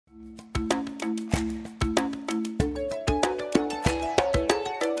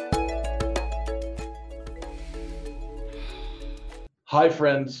Hi,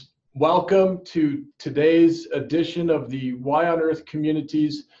 friends. Welcome to today's edition of the Why on Earth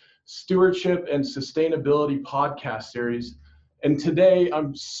Communities Stewardship and Sustainability podcast series. And today,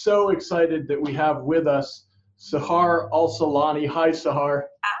 I'm so excited that we have with us Sahar Alsahlani. Hi, Sahar.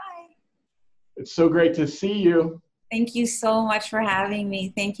 Hi. It's so great to see you. Thank you so much for having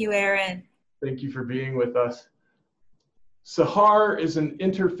me. Thank you, Aaron. Thank you for being with us. Sahar is an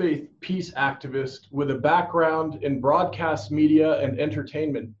interfaith peace activist with a background in broadcast media and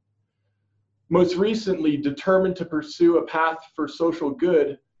entertainment. Most recently, determined to pursue a path for social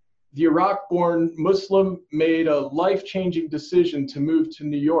good, the Iraq-born Muslim made a life-changing decision to move to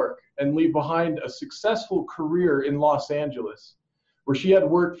New York and leave behind a successful career in Los Angeles, where she had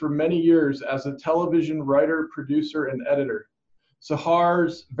worked for many years as a television writer, producer, and editor.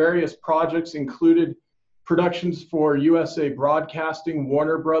 Sahar's various projects included productions for USA Broadcasting,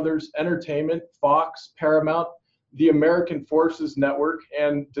 Warner Brothers Entertainment, Fox, Paramount, the American Forces Network,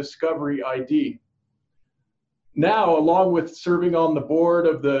 and Discovery ID. Now, along with serving on the board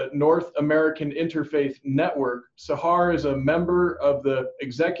of the North American Interfaith Network, Sahar is a member of the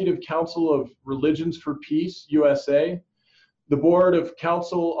Executive Council of Religions for Peace, USA, the Board of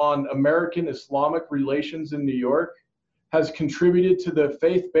Council on American Islamic Relations in New York, has contributed to the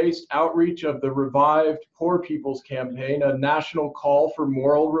faith-based outreach of the Revived Poor People's Campaign, a national call for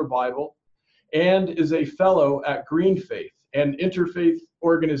moral revival, and is a fellow at GreenFaith, an interfaith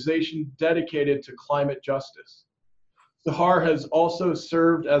organization dedicated to climate justice. Sahar has also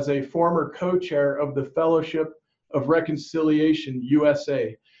served as a former co-chair of the Fellowship of Reconciliation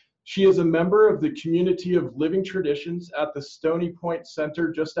USA. She is a member of the Community of Living Traditions at the Stony Point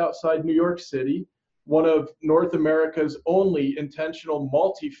Center just outside New York City, one of North America's only intentional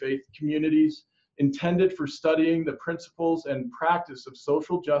multi-faith communities intended for studying the principles and practice of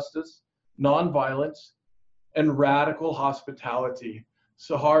social justice, nonviolence, and radical hospitality.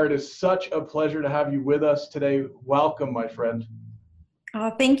 Sahar, it is such a pleasure to have you with us today. Welcome, my friend. Oh,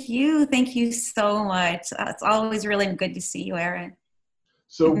 thank you. Thank you so much. It's always really good to see you, Aaron.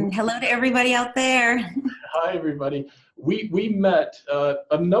 So, hello to everybody out there. Hi, everybody. We met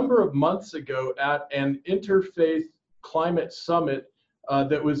a number of months ago at an interfaith climate summit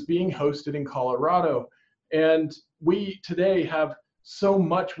that was being hosted in Colorado. And we today have so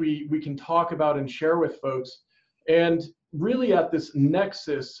much we can talk about and share with folks. And really at this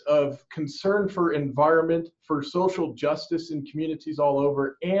nexus of concern for environment, for social justice in communities all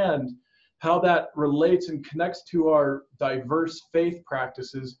over, and how that relates and connects to our diverse faith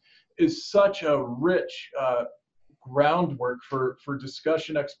practices is such a rich groundwork for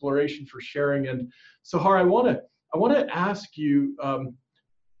discussion, exploration, for sharing. And Sahar, I want to ask you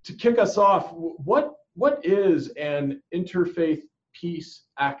to kick us off. What is an interfaith peace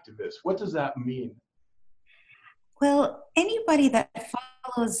activist? What does that mean? Well, anybody that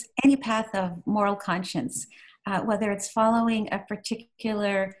follows any path of moral conscience, whether it's following a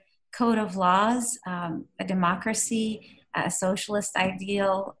particular code of laws, a democracy, a socialist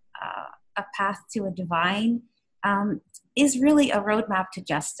ideal, a path to a divine, is really a roadmap to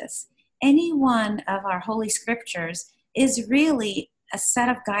justice. Any one of our holy scriptures is really a set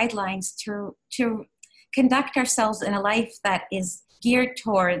of guidelines to conduct ourselves in a life that is geared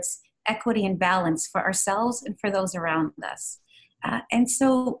towards equity and balance for ourselves and for those around us. And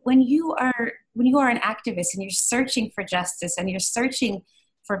so when you are an activist and you're searching for justice and you're searching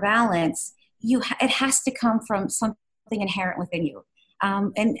for balance, it has to come from something inherent within you.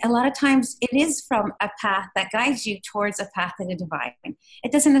 And a lot of times it is from a path that guides you towards a path to the divine.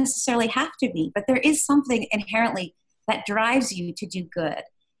 It doesn't necessarily have to be, but there is something inherently that drives you to do good.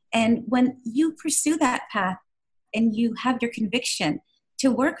 And when you pursue that path and you have your conviction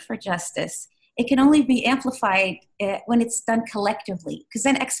to work for justice, it can only be amplified when it's done collectively, because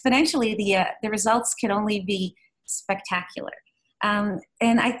then exponentially the results can only be spectacular.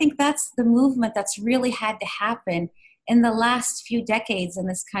 And I think that's the movement that's really had to happen in the last few decades in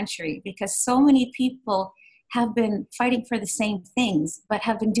this country, because so many people have been fighting for the same things, but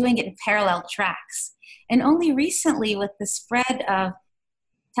have been doing it in parallel tracks. And only recently, with the spread of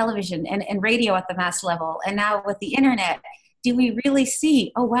television and radio at the mass level, and now with the internet, do we really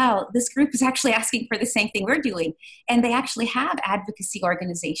see, oh wow, this group is actually asking for the same thing we're doing. And they actually have advocacy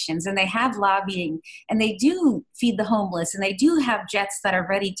organizations, and they have lobbying, and they do feed the homeless, and they do have jets that are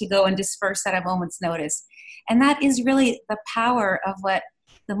ready to go and disperse at a moment's notice. And that is really the power of what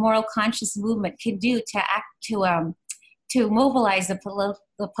the moral conscious movement can do to mobilize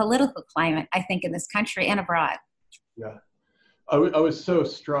the political climate, I think, in this country and abroad. Yeah. I was so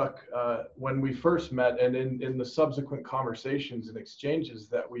struck when we first met, and in the subsequent conversations and exchanges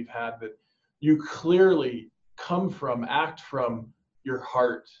that we've had, that you clearly act from your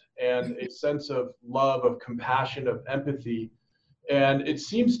heart and a sense of love, of compassion, of empathy. And it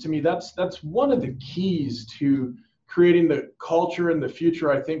seems to me that's one of the keys to creating the culture and the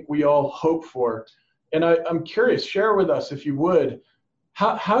future I think we all hope for. And I'm curious, share with us, if you would,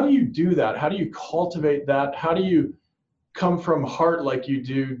 how do you do that? How do you cultivate that? How do you come from heart like you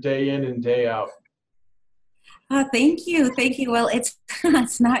do day in and day out? Thank you. Well, it's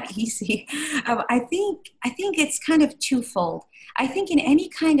it's not easy. I think it's kind of twofold. I think in any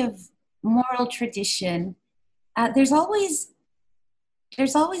kind of moral tradition, there's always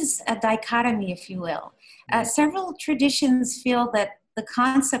a dichotomy, if you will. Several traditions feel that the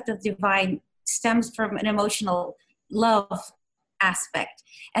concept of divine stems from an emotional love aspect,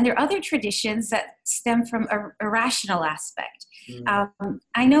 and there are other traditions that stem from a rational aspect.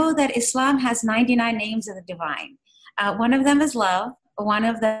 I know that Islam has 99 names of the divine. One of them is love, one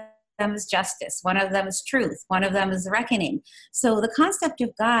of them is justice, one of them is truth, one of them is reckoning. So the concept of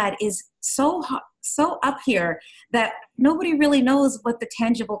God is so up here that nobody really knows what the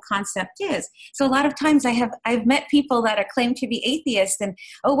tangible concept is. So a lot of times I've met people that are claimed to be atheists, and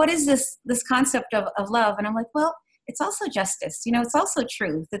what is this concept of love? And I'm like, well, it's also justice, it's also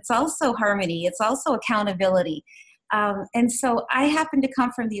truth, it's also harmony, it's also accountability. And so I happen to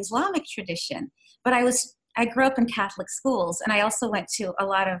come from the Islamic tradition, but I grew up in Catholic schools, and I also went to a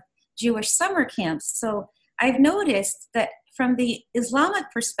lot of Jewish summer camps. So I've noticed that from the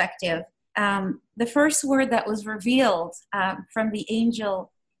Islamic perspective, the first word that was revealed from the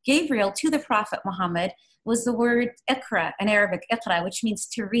angel Gabriel to the Prophet Muhammad was the word Iqra, in Arabic, Iqra, which means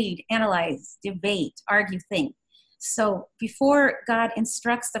to read, analyze, debate, argue, think. So before God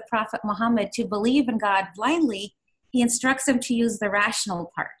instructs the Prophet Muhammad to believe in God blindly, he instructs him to use the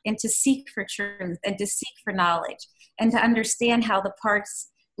rational part and to seek for truth and to seek for knowledge and to understand how the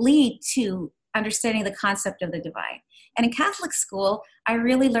parts lead to understanding the concept of the divine. And in Catholic school, I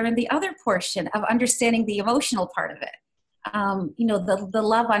really learned the other portion of understanding the emotional part of it. The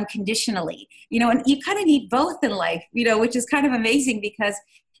love unconditionally, and you kind of need both in life, which is kind of amazing, because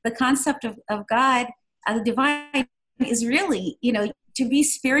the concept of God, the divine, is really, to be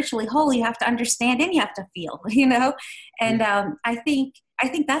spiritually whole, you have to understand and you have to feel, and I think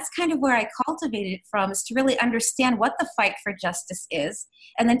that's kind of where I cultivated it from, is to really understand what the fight for justice is,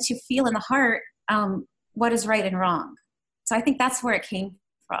 and then to feel in the heart what is right and wrong. So I think that's where it came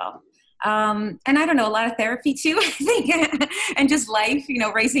from. And I don't know, a lot of therapy too, I think, and just life,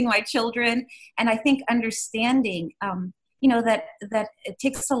 raising my children. And I think understanding, that it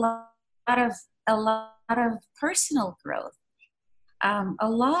takes a lot of personal growth. A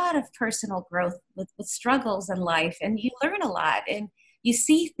lot of personal growth with struggles in life, and you learn a lot, and you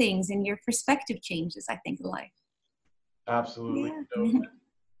see things, and your perspective changes, I think, in life. Absolutely. Yeah.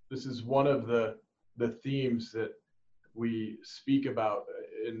 This is one of the themes that we speak about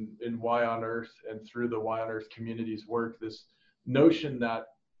in Y on Earth and through the Y on Earth community's work, this notion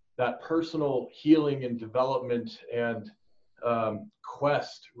that personal healing and development and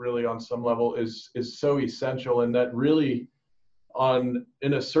quest, really, on some level, is so essential, and that really,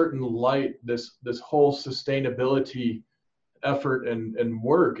 in a certain light, this whole sustainability effort and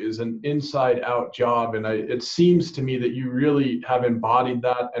work is an inside out job. And it seems to me that you really have embodied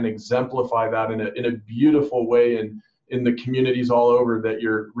that and exemplify that in a beautiful way in the communities all over that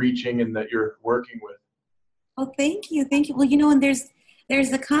you're reaching and that you're working with. Oh, thank you. Well, and there's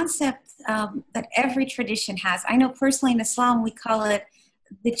the concept that every tradition has. I know personally in Islam, we call it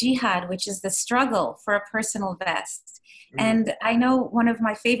the jihad, which is the struggle for a personal best. And I know one of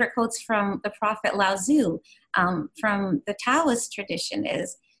my favorite quotes from the Prophet Lao Tzu, from the Taoist tradition,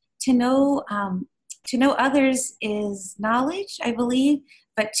 is to know others is knowledge, I believe,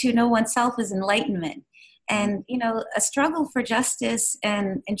 but to know oneself is enlightenment. And a struggle for justice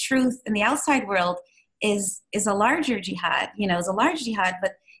and truth in the outside world is a larger jihad. Is a large jihad,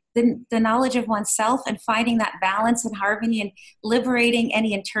 but the knowledge of oneself and finding that balance and harmony and liberating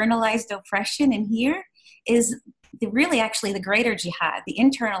any internalized oppression in here is really actually the greater jihad, the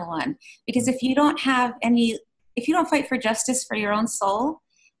internal one. Because if you don't fight for justice for your own soul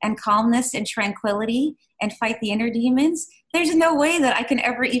and calmness and tranquility and fight the inner demons, there's no way that I can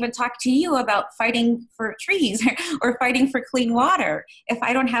ever even talk to you about fighting for trees or fighting for clean water if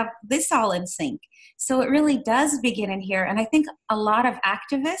I don't have this all in sync. So it really does begin in here. And I think a lot of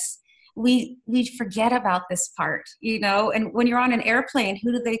activists, we forget about this part, and when you're on an airplane,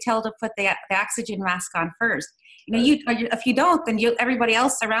 who do they tell to put the oxygen mask on first? If you don't, then everybody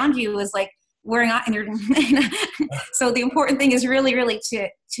else around you is like wearing on, and you're so the important thing is really, really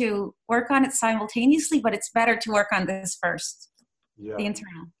to work on it simultaneously, but it's better to work on this first, the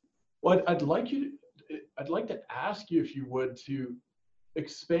internal. Well, I'd like to ask you, if you would, to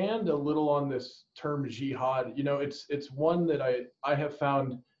expand a little on this term jihad? You know, it's one that I have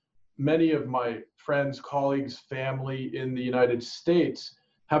found many of my friends, colleagues, family in the United States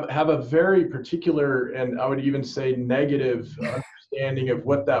have a very particular, and I would even say negative understanding of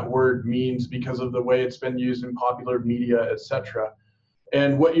what that word means because of the way it's been used in popular media, etc.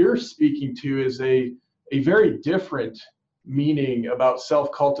 And what you're speaking to is a very different meaning about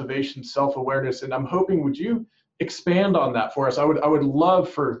self-cultivation, self-awareness. And I'm hoping, would you expand on that for us? I would love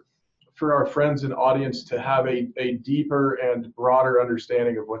for our friends and audience to have a deeper and broader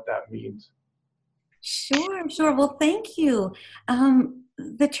understanding of what that means. Sure, sure. Well, thank you.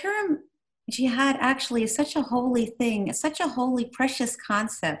 The term jihad actually is such a holy thing. It's such a holy, precious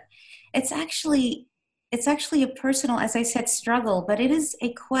concept. It's actually a personal, as I said, struggle, but it is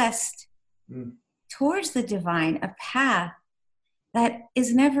a quest towards the divine, a path that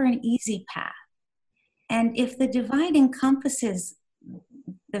is never an easy path. And if the divine encompasses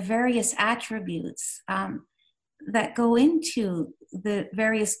the various attributes that go into the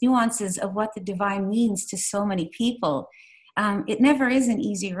various nuances of what the divine means to so many people, it never is an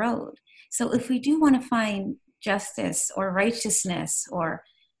easy road. So if we do want to find justice or righteousness or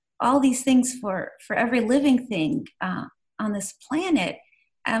all these things for every living thing on this planet,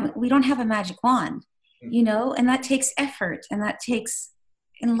 we don't have a magic wand, you know, and that takes effort, and that takes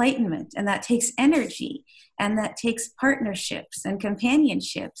enlightenment, and that takes energy, and that takes partnerships and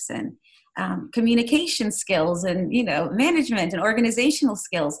companionships and communication skills and, you know, management and organizational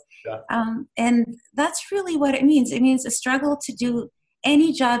skills. Yeah. And that's really what it means. It means a struggle to do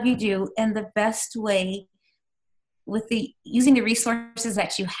any job you do in the best way with using the resources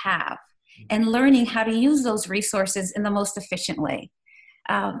that you have and learning how to use those resources in the most efficient way.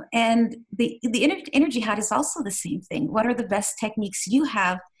 And the inner jihad is also the same thing. What are the best techniques you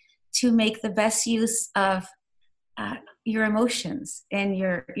have to make the best use of your emotions and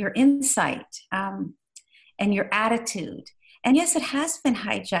your insight and your attitude? And yes, it has been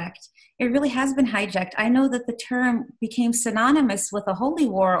hijacked. It really has been hijacked. I know that the term became synonymous with a holy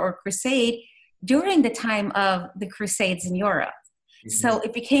war or crusade during the time of the Crusades in Europe. Mm-hmm. So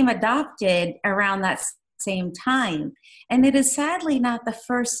it became adopted around that same time. And it is sadly not the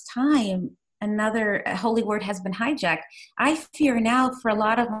first time another holy word has been hijacked. I fear now for a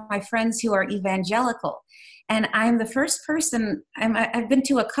lot of my friends who are evangelical. And I'm the first person, I've been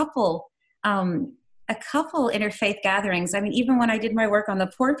to a couple interfaith gatherings. I mean, even when I did my work on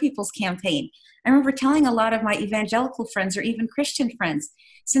the Poor People's Campaign, I remember telling a lot of my evangelical friends or even Christian friends,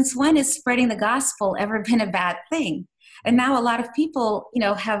 since when has spreading the gospel ever been a bad thing? And now a lot of people, you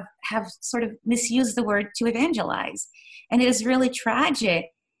know, have sort of misused the word to evangelize. And it is really tragic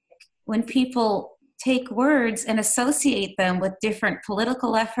when people take words and associate them with different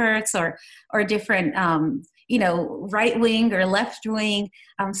political efforts or different, you know, right wing or left wing.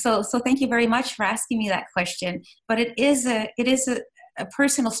 So thank you very much for asking me that question. But it is a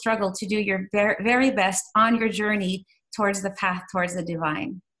personal struggle to do your very best on your journey towards the path towards the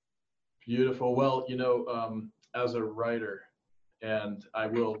divine. Beautiful. Well, you know, as a writer, and I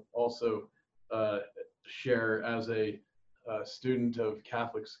will also share as a student of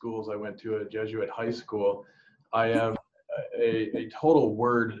Catholic schools, I went to a Jesuit high school. I am a total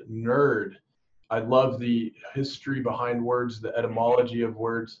word nerd. I love the history behind words, the etymology of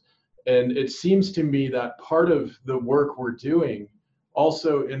words. And it seems to me that part of the work we're doing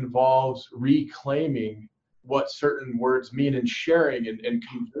also involves reclaiming what certain words mean and sharing and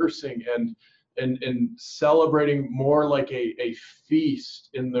conversing and celebrating more like a feast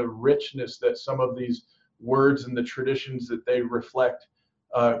in the richness that some of these words and the traditions that they reflect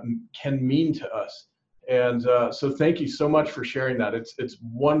can mean to us. And so thank you so much for sharing that. It's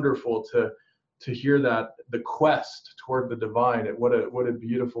wonderful to hear that, the quest toward the divine. What a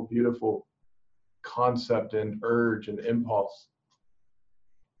beautiful, beautiful concept and urge and impulse.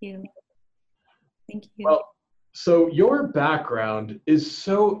 Thank you. Well, so your background is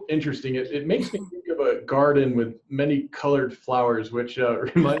so interesting. It makes me think of a garden with many colored flowers, which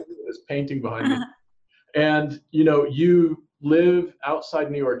reminds me of this painting behind me. And, you know, you live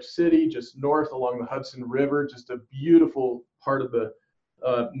outside New York City, just north along the Hudson River, just a beautiful part of the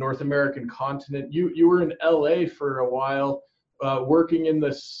North American continent. You were in LA for a while, working in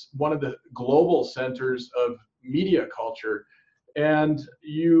one of the global centers of media culture. And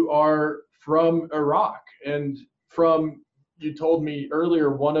you are from Iraq, and from, you told me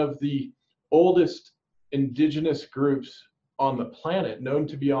earlier, one of the oldest indigenous groups on the planet, known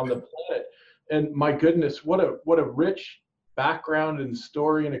to be on the planet. And my goodness, what a rich background and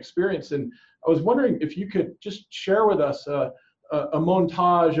story and experience. And I was wondering if you could just share with us a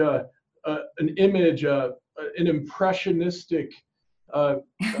montage, an image, an impressionistic uh,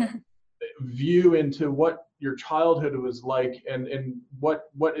 view into what your childhood was like, and what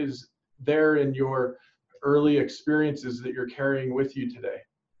is there in your early experiences that you're carrying with you today.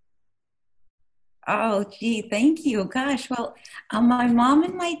 Oh, gee, thank you. Gosh, well, my mom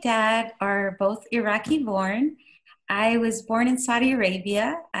and my dad are both Iraqi born. I was born in Saudi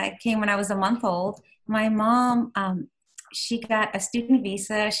Arabia. I came when I was a month old. My mom, she got a student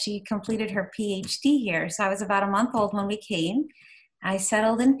visa. She completed her PhD here. So I was about a month old when we came. I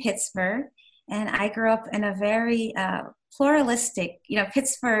settled in Pittsburgh, and I grew up in a very pluralistic,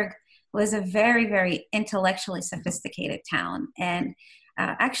 Pittsburgh was a very, very intellectually sophisticated town. And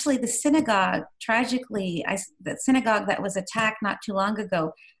actually, the synagogue, tragically, the synagogue that was attacked not too long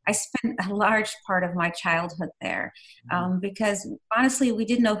ago, I spent a large part of my childhood there because honestly, we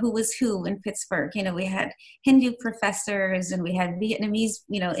didn't know who was who in Pittsburgh. We had Hindu professors and we had Vietnamese,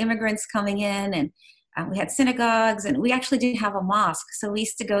 immigrants coming in, and we had synagogues, and we actually didn't have a mosque. So we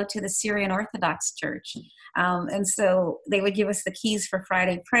used to go to the Syrian Orthodox Church. And so they would give us the keys for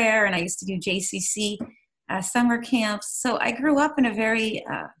Friday prayer, and I used to do JCC summer camps. So I grew up in a very,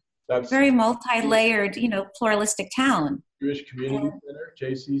 very multi-layered, pluralistic town. Jewish Community Center,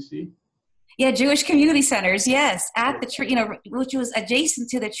 JCC? Yeah, Jewish Community Centers, yes, at the tree, which was adjacent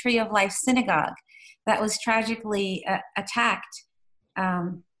to the Tree of Life Synagogue that was tragically attacked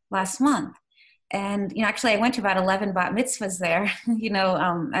last month. And, actually I went to about 11 bat mitzvahs there,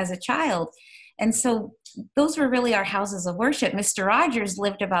 as a child. And so those were really our houses of worship. Mr. Rogers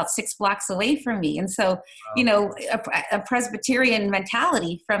lived about 6 blocks away from me. And so, a Presbyterian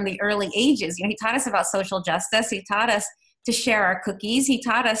mentality from the early ages. He taught us about social justice. He taught us to share our cookies. He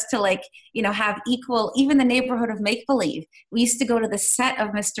taught us to have equal, even the neighborhood of make-believe. We used to go to the set of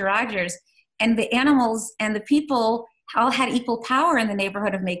Mr. Rogers, and the animals and the people all had equal power in the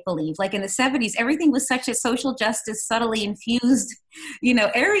neighborhood of make-believe. Like in the 70s, everything was such a social justice, subtly infused,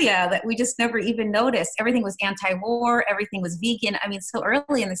 area that we just never even noticed. Everything was anti-war, everything was vegan. So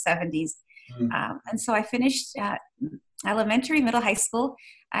early in the 70s. And so I finished elementary, middle, high school.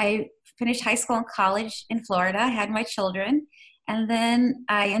 I finished high school and college in Florida. I had my children. And then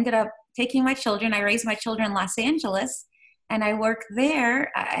I ended up taking my children. I raised my children in Los Angeles, and I worked there.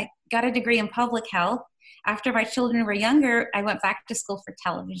 I got a degree in public health. After my children were younger, I went back to school for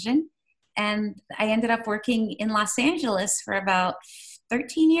television, and I ended up working in Los Angeles for about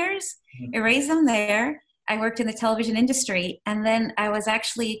 13 years. I raised them there. I worked in the television industry, and then I was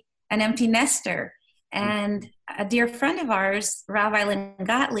actually an empty nester. And a dear friend of ours, Rabbi Lynn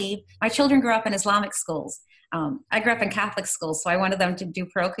Gottlieb, my children grew up in Islamic schools. I grew up in Catholic schools, so I wanted them to do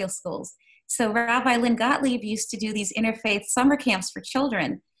parochial schools. So Rabbi Lynn Gottlieb used to do these interfaith summer camps for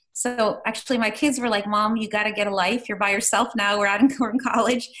children. So actually my kids were like, Mom, you got to get a life. You're by yourself now. We're in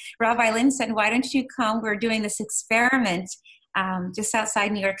college. Rabbi Lynn said, why don't you come? We're doing this experiment just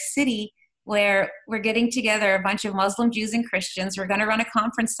outside New York City where we're getting together a bunch of Muslim Jews and Christians. We're going to run a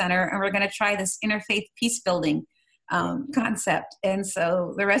conference center, and we're going to try this interfaith peace building concept. And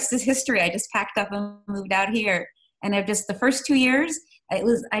so the rest is history. I just packed up and moved out here. And the first 2 years,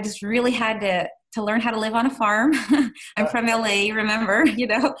 I just really had to learn how to live on a farm. I'm from LA, remember,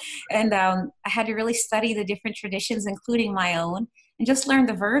 and I had to really study the different traditions, including my own, and just learn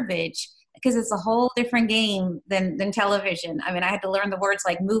the verbiage, because it's a whole different game than television. I had to learn the words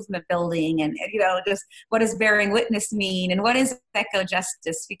like movement building and, just what does bearing witness mean and what is eco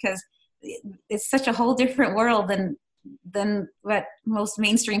justice, because it's such a whole different world than what most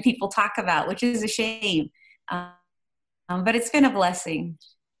mainstream people talk about, which is a shame. But it's been a blessing.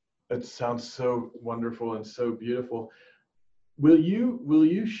 It sounds so wonderful and so beautiful. Will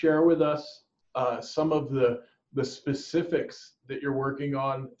you share with us some of the specifics that you're working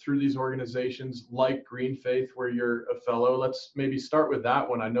on through these organizations like GreenFaith, where you're a fellow? Let's maybe start with that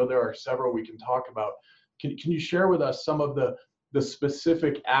one. I know there are several we can talk about. Can you share with us some of the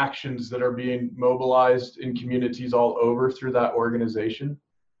specific actions that are being mobilized in communities all over through that organization?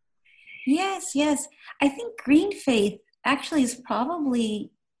 Yes. I think GreenFaith actually is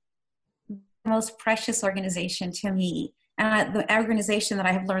probably the most precious organization to me, and the organization that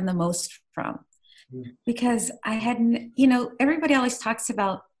I have learned the most from. Because I hadn't, everybody always talks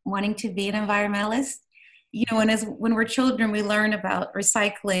about wanting to be an environmentalist. When we're children, we learn about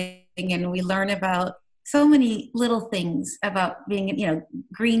recycling, and we learn about so many little things about being,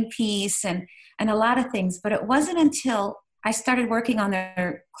 Greenpeace and a lot of things. But it wasn't until I started working on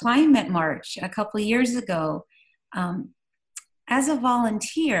their climate march a couple of years ago, as a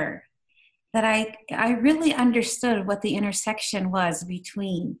volunteer, that I really understood what the intersection was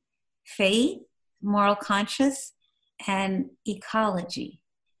between faith, moral conscience, and ecology.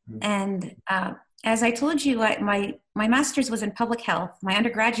 And As I told you, my master's was in public health. My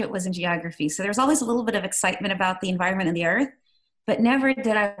undergraduate was in geography. So there's always a little bit of excitement about the environment and the earth, but never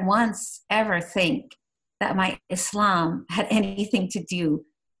did I once ever think that my Islam had anything to do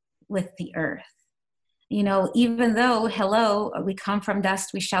with the earth. You know, even though, hello, we come from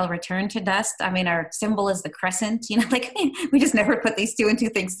dust, we shall return to dust. I mean, our symbol is the crescent, you know, like we just never put these two and two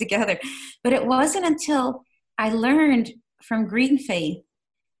things together. But it wasn't until I learned from GreenFaith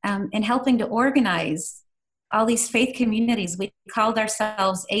and helping to organize all these faith communities. We called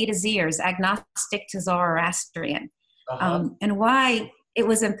ourselves A to Zers, agnostic to Zoroastrian, and why it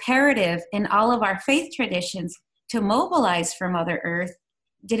was imperative in all of our faith traditions to mobilize for Mother Earth.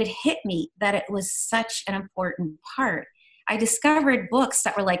 Did it hit me that it was such an important part? I discovered books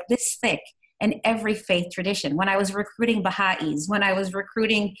that were like this thick in every faith tradition. When I was recruiting Baha'is, when I was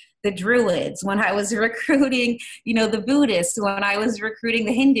recruiting the Druids, when I was recruiting, you know, the Buddhists, when I was recruiting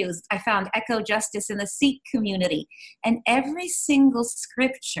the Hindus, I found eco justice in the Sikh community. And every single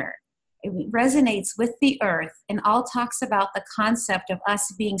scripture, it resonates with the earth and all talks about the concept of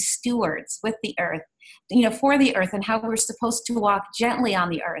us being stewards with the earth, you know, for the earth, and how we're supposed to walk gently on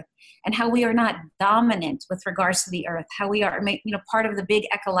the earth, and how we are not dominant with regards to the earth, how we are, you know, part of the big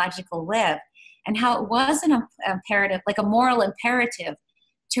ecological web, and how it was an imperative, like a moral imperative,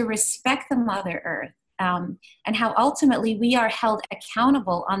 to respect the Mother Earth, and how ultimately we are held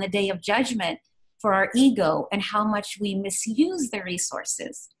accountable on the day of judgment for our ego and how much we misuse the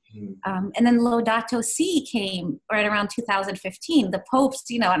resources. And then Laudato Si came right around 2015. The Pope's,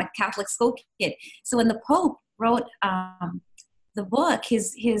 you know, I'm a Catholic school kid. So when the Pope wrote the book,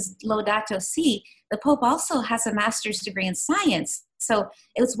 his Laudato Si, the Pope also has a master's degree in science. So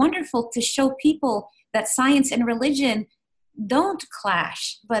it was wonderful to show people that science and religion don't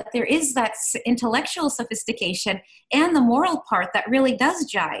clash, but there is that intellectual sophistication and the moral part that really does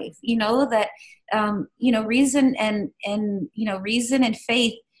jive, you know, that, you know, reason and, you know, reason and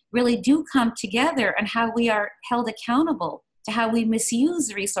faith really do come together, and how we are held accountable to how we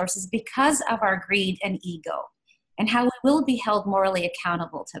misuse resources because of our greed and ego, and how we will be held morally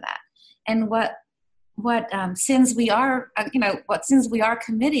accountable to that. And what sins we are, you know, what sins we are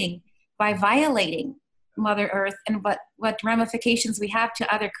committing by violating Mother Earth, and what ramifications we have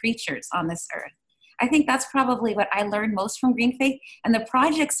to other creatures on this earth. I think that's probably what I learned most from GreenFaith, and the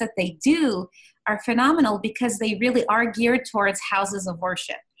projects that they do are phenomenal because they really are geared towards houses of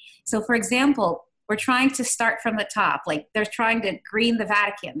worship. So for example, we're trying to start from the top. Like they're trying to green the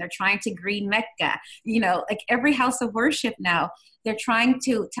Vatican. They're trying to green Mecca. You know, like every house of worship now, they're trying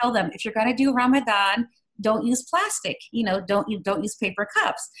to tell them, if you're going to do Ramadan, don't use plastic. You know, don't use paper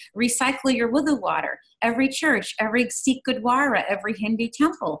cups. Recycle your wudu water. Every church, every Sikh Gurdwara, every Hindu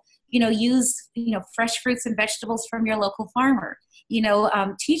temple, you know, use, you know, fresh fruits and vegetables from your local farmer. You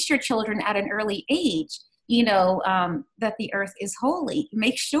know, teach your children at an early age, you know, that the earth is holy.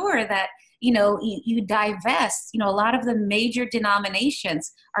 Make sure that, you know, you divest, you know, a lot of the major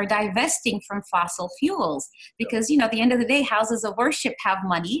denominations are divesting from fossil fuels because, you know, at the end of the day, houses of worship have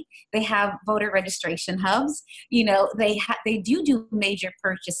money. They have voter registration hubs. You know, they do major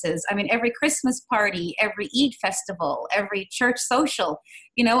purchases. I mean, every Christmas party, every Eid festival, every church social,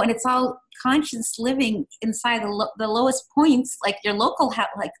 you know, and it's all conscious living inside the lowest points, like your local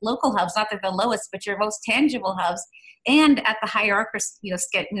hubs, not that the lowest, but your most tangible hubs, and at the hierarchical, you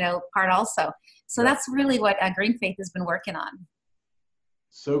know, part also. So that's really what GreenFaith has been working on.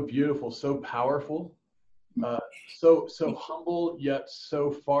 So beautiful, so powerful, so humble yet so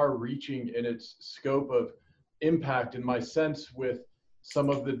far-reaching in its scope of impact. In my sense, with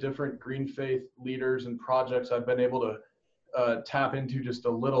some of the different GreenFaith leaders and projects I've been able to tap into just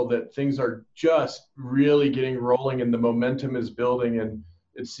a little, that things are just really getting rolling and the momentum is building, and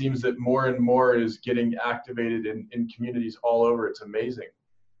it seems that more and more is getting activated in communities all over. It's amazing.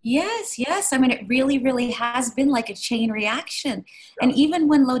 Yes. I mean, it really, really has been like a chain reaction. Yeah. And even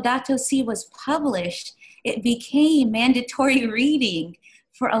when Laudato Si was published, it became mandatory reading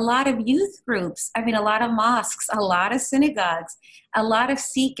for a lot of youth groups. I mean, a lot of mosques, a lot of synagogues, a lot of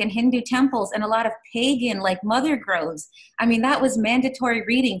Sikh and Hindu temples, and a lot of pagan, like Mother Groves. I mean, that was mandatory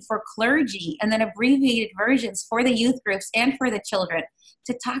reading for clergy, and then abbreviated versions for the youth groups and for the children,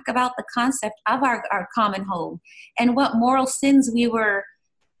 to talk about the concept of our common home and what moral sins we were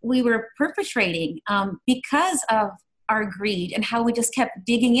perpetrating because of our greed, and how we just kept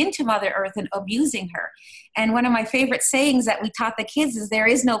digging into Mother Earth and abusing her. And one of my favorite sayings that we taught the kids is, there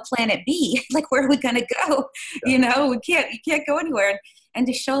is no planet B. Like, where are we going to go? Yeah. You know, you can't go anywhere. And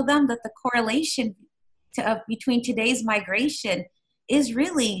to show them that the correlation between today's migration is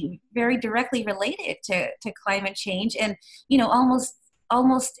really very directly related to climate change. And, you know, almost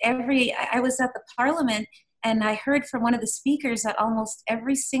almost I was at the parliament, and I heard from one of the speakers that almost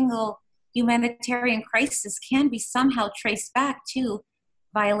every single humanitarian crisis can be somehow traced back to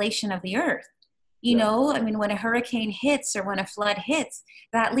violation of the earth. You know, I mean, when a hurricane hits or when a flood hits,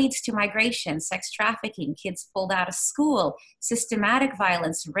 that leads to migration, sex trafficking, kids pulled out of school, systematic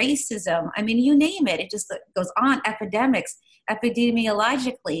violence, racism. I mean, you name it. It just goes on. Epidemics,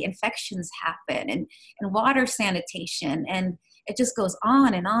 epidemiologically, infections happen, and water sanitation. And it just goes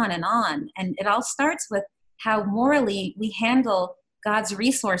on and on and on. And it all starts with how morally we handle God's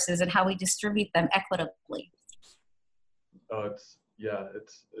resources and how we distribute them equitably. Oh,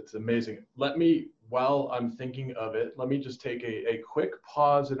 it's amazing. While I'm thinking of it, let me just take a quick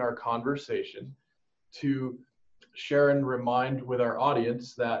pause in our conversation to share and remind with our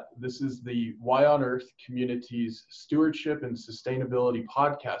audience that this is the Why on Earth Community's Stewardship and Sustainability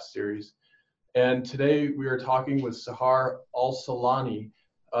podcast series. And today we are talking with Sahar Alsahlani,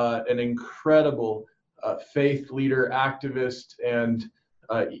 an incredible faith leader, activist, and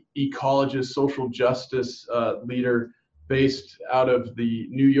ecologist, social justice leader based out of the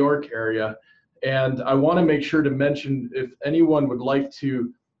New York area. And I want to make sure to mention, if anyone would like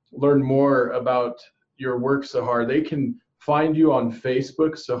to learn more about your work, Sahar, they can find you on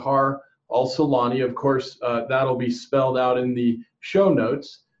Facebook, Sahar Alsahlani. Of course, that'll be spelled out in the show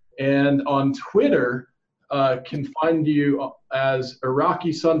notes. And on Twitter, can find you as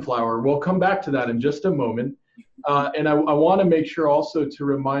Iraqi Sunflower. We'll come back to that in just a moment. And I want to make sure also to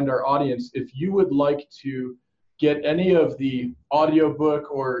remind our audience, if you would like to get any of the audiobook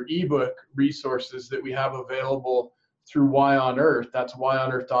or ebook resources that we have available through Why on Earth, that's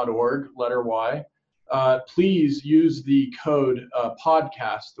whyonearth.org, letter Y, please use the code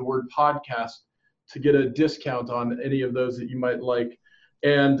podcast, the word podcast, to get a discount on any of those that you might like.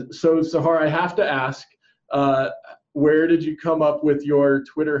 And so, Sahar, I have to ask, where did you come up with your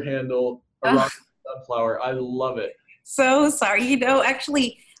Twitter handle, Iraqi Sunflower? I love it. So sorry. You know,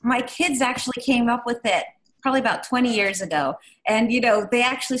 actually, my kids actually came up with it probably about 20 years ago. And, you know, they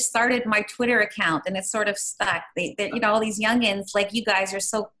actually started my Twitter account, and it sort of stuck. They you know, all these youngins like you guys are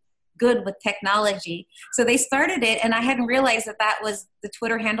so good with technology. So they started it, and I hadn't realized that that was the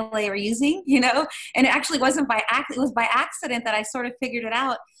Twitter handle they were using, you know, and it actually wasn't by accident. It was by accident that I sort of figured it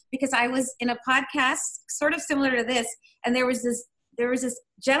out, because I was in a podcast sort of similar to this, and there was this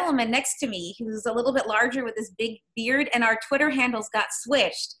gentleman next to me who was a little bit larger with this big beard, and our Twitter handles got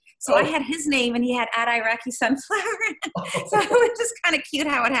switched. So I had his name, and he had @Iraqi Sunflower. So it was just kind of cute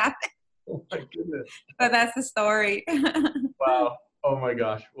how it happened. Oh my goodness. But that's the story. Wow. Oh my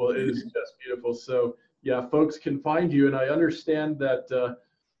gosh. Well, it is just beautiful. So yeah, folks can find you. And I understand that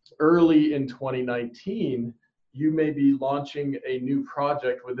early in 2019, you may be launching a new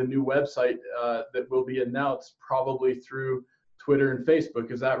project with a new website that will be announced probably through Twitter and Facebook.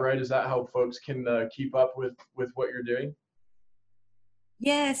 Is that right? Is that how folks can keep up with what you're doing?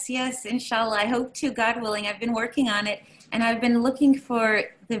 Yes, inshallah. I hope to, God willing. I've been working on it, and I've been looking for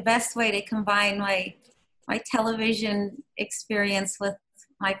the best way to combine my television experience with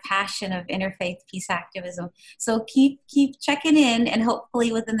my passion of interfaith peace activism. So keep checking in, and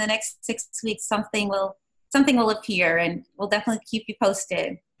hopefully within the next 6 weeks something will appear, and we'll definitely keep you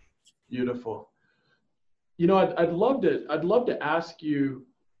posted. Beautiful. You know, I'd love to ask you,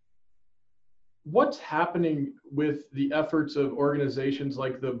 what's happening with the efforts of organizations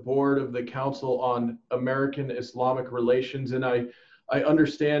like the Board of the Council on American Islamic Relations? And I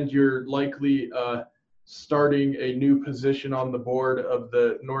understand you're likely starting a new position on the board of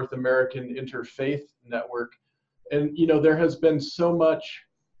the North American InterFaith Network. And, you know, there has been so much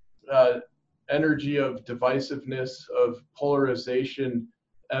energy of divisiveness, of polarization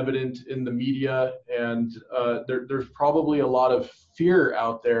evident in the media, and there's probably a lot of fear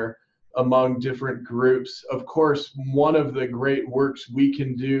out there among different groups. Of course, one of the great works we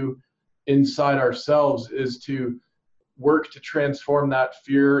can do inside ourselves is to work to transform that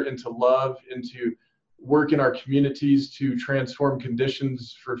fear into love, into work in our communities to transform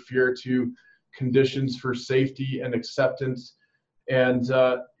conditions for fear to conditions for safety and acceptance. And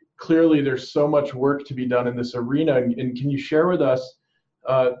clearly there's so much work to be done in this arena. And can you share with us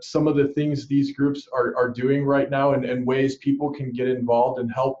some of the things these groups are doing right now, and ways people can get involved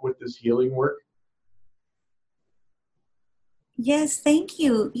and help with this healing work? Yes, thank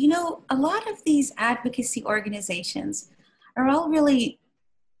you. You know, a lot of these advocacy organizations are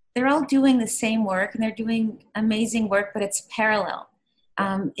they're all doing the same work, and they're doing amazing work, but it's parallel.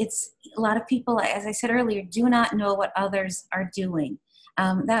 It's a lot of people, as I said earlier, do not know what others are doing.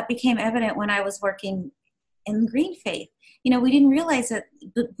 That became evident when I was working in GreenFaith. We didn't realize that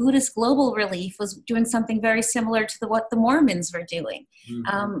Buddhist Global Relief was doing something very similar to what the Mormons were doing.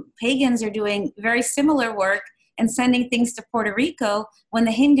 Pagans are doing very similar work and sending things to Puerto Rico when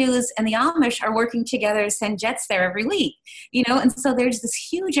the Hindus and the Amish are working together to send jets there every week. And so there's this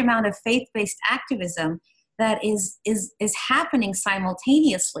huge amount of faith-based activism that is happening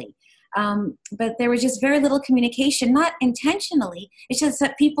simultaneously. But there was just very little communication, not intentionally. It's just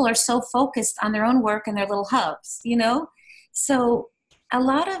that people are so focused on their own work and their little hubs, So a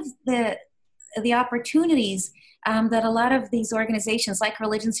lot of the opportunities that a lot of these organizations like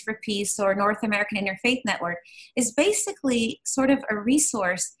Religions for Peace or North American Interfaith Network is basically sort of a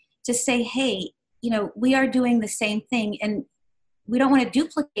resource to say, hey, we are doing the same thing, and we don't want to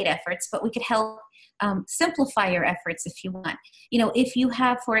duplicate efforts, but we could help simplify your efforts if you want. If you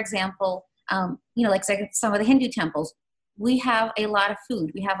have, for example, like some of the Hindu temples, we have a lot of food,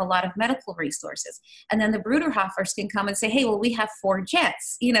 we have a lot of medical resources. And then the Bruderhofers can come and say, hey, well, we have 4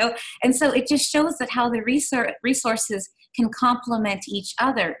 jets, And so it just shows that how the resources can complement each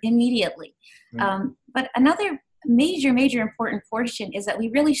other immediately. But another major important portion is that we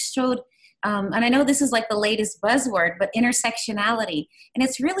really showed, and I know this is like the latest buzzword, but intersectionality. And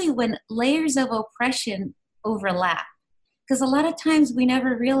it's really when layers of oppression overlap. Because a lot of times we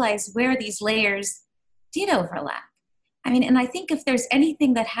never realize where these layers did overlap. And I think if there's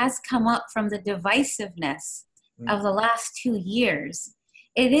anything that has come up from the divisiveness of the last 2 years,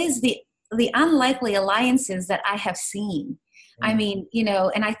 it is the unlikely alliances that I have seen.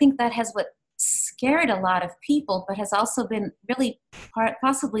 And I think that has what scared a lot of people, but has also been really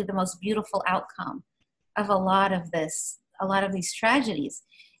possibly the most beautiful outcome of a lot of these tragedies,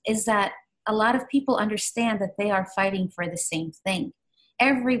 is that a lot of people understand that they are fighting for the same thing.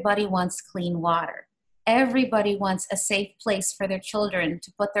 Everybody wants clean water. Everybody wants a safe place for their children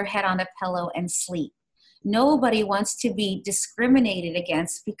to put their head on a pillow and sleep. Nobody wants to be discriminated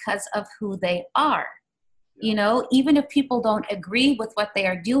against because of who they are. Even if people don't agree with what they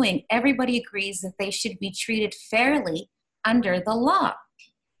are doing, everybody agrees that they should be treated fairly under the law.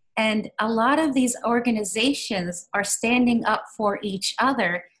 And a lot of these organizations are standing up for each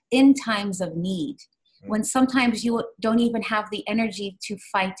other in times of need, when sometimes you don't even have the energy to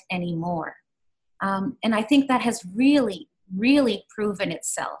fight anymore. And I think that has really proven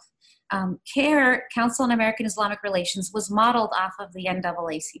itself. CARE, Council on American Islamic Relations, was modeled off of the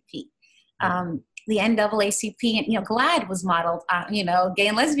NAACP. The NAACP, GLAD was modeled, Gay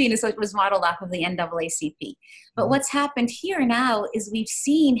and Lesbian was modeled off of the NAACP. But what's happened here now is we've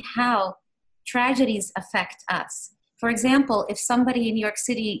seen how tragedies affect us. For example, if somebody in New York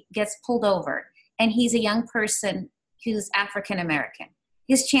City gets pulled over and he's a young person who's African American,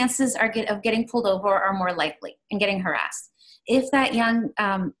 his chances of getting pulled over are more likely and getting harassed. If that young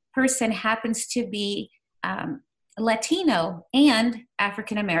person happens to be Latino and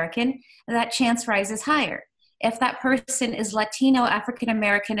African American, that chance rises higher. If that person is Latino, African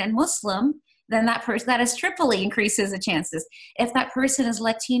American, and Muslim, then that is triply increases the chances. If that person is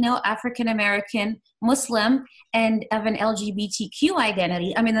Latino, African American, Muslim, and of an LGBTQ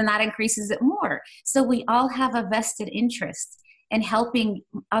identity, then that increases it more. So we all have a vested interest in helping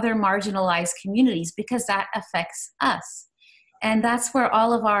other marginalized communities because that affects us. And that's where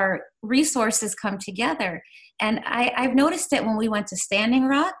all of our resources come together. And I've noticed it when we went to Standing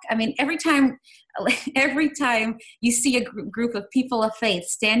Rock. Every time you see a group of people of faith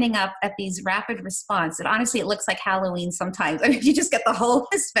standing up at these rapid response, and honestly, it looks like Halloween sometimes. You just get the whole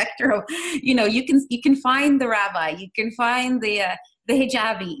spectrum. You can find the rabbi, you can find the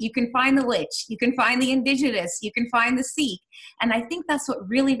hijabi, you can find the witch, you can find the indigenous, you can find the Sikh. And I think that's what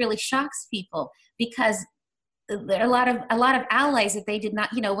really shocks people, because there are a lot of allies that they did not,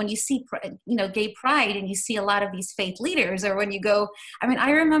 when you see, gay pride and you see a lot of these faith leaders, or when you go,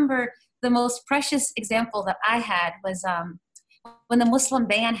 I remember the most precious example that I had was when the Muslim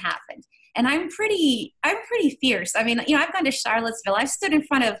ban happened. And I'm pretty fierce. I've gone to Charlottesville. I've stood in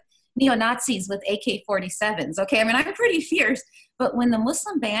front of neo-Nazis with AK-47s. Okay. I'm pretty fierce. But when the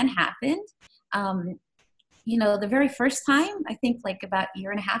Muslim ban happened, the very first time, I think like about a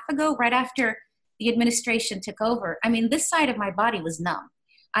year and a half ago, right after the administration took over, this side of my body was numb.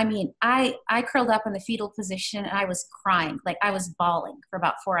 I curled up in the fetal position and I was crying, like I was bawling for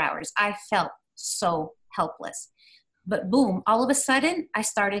about 4 hours. I felt so helpless. But boom, all of a sudden, I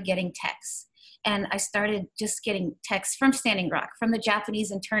started getting texts. And I started just getting texts from Standing Rock, from the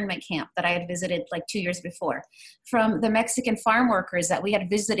Japanese internment camp that I had visited like 2 years before, from the Mexican farm workers that we had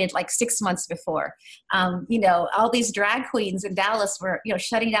visited like 6 months before. All these drag queens in Dallas were,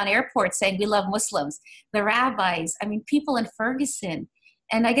 shutting down airports saying, we love Muslims. The rabbis, people in Ferguson.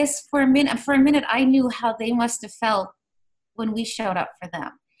 And I guess for a minute, I knew how they must have felt when we showed up for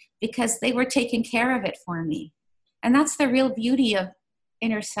them, because they were taking care of it for me. And that's the real beauty of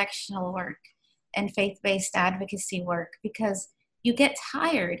intersectional work and faith-based advocacy work, because you get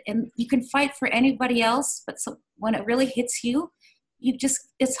tired and you can fight for anybody else, but when it really hits you,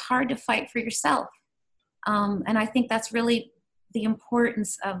 it's hard to fight for yourself. And I think that's really the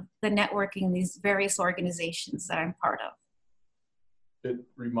importance of the networking in these various organizations that I'm part of. It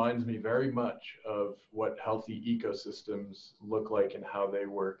reminds me very much of what healthy ecosystems look like and how they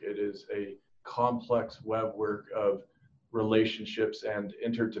work. It is a complex webwork of relationships and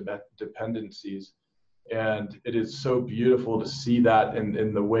interdependencies. And it is so beautiful to see that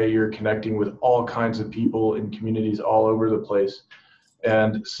in the way you're connecting with all kinds of people in communities all over the place.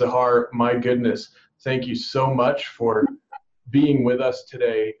 And Sahar, my goodness, thank you so much for being with us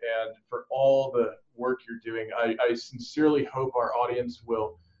today and for all the work you're doing. I sincerely hope our audience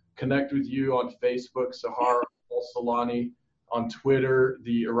will connect with you on Facebook, Sahar Alsahlani, on Twitter,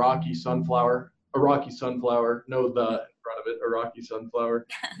 the Iraqi Sunflower, no, the in front of it, Iraqi Sunflower.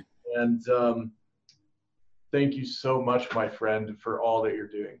 And thank you so much, my friend, for all that you're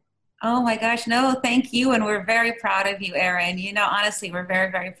doing. Oh my gosh, no, thank you. And we're very proud of you, Aaron. You know, honestly, we're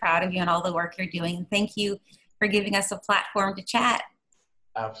very, very proud of you and all the work you're doing. And thank you for giving us a platform to chat.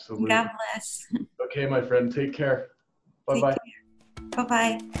 Absolutely. God bless. Okay, my friend, take care. Bye-bye.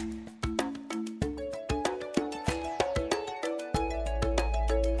 Bye-bye.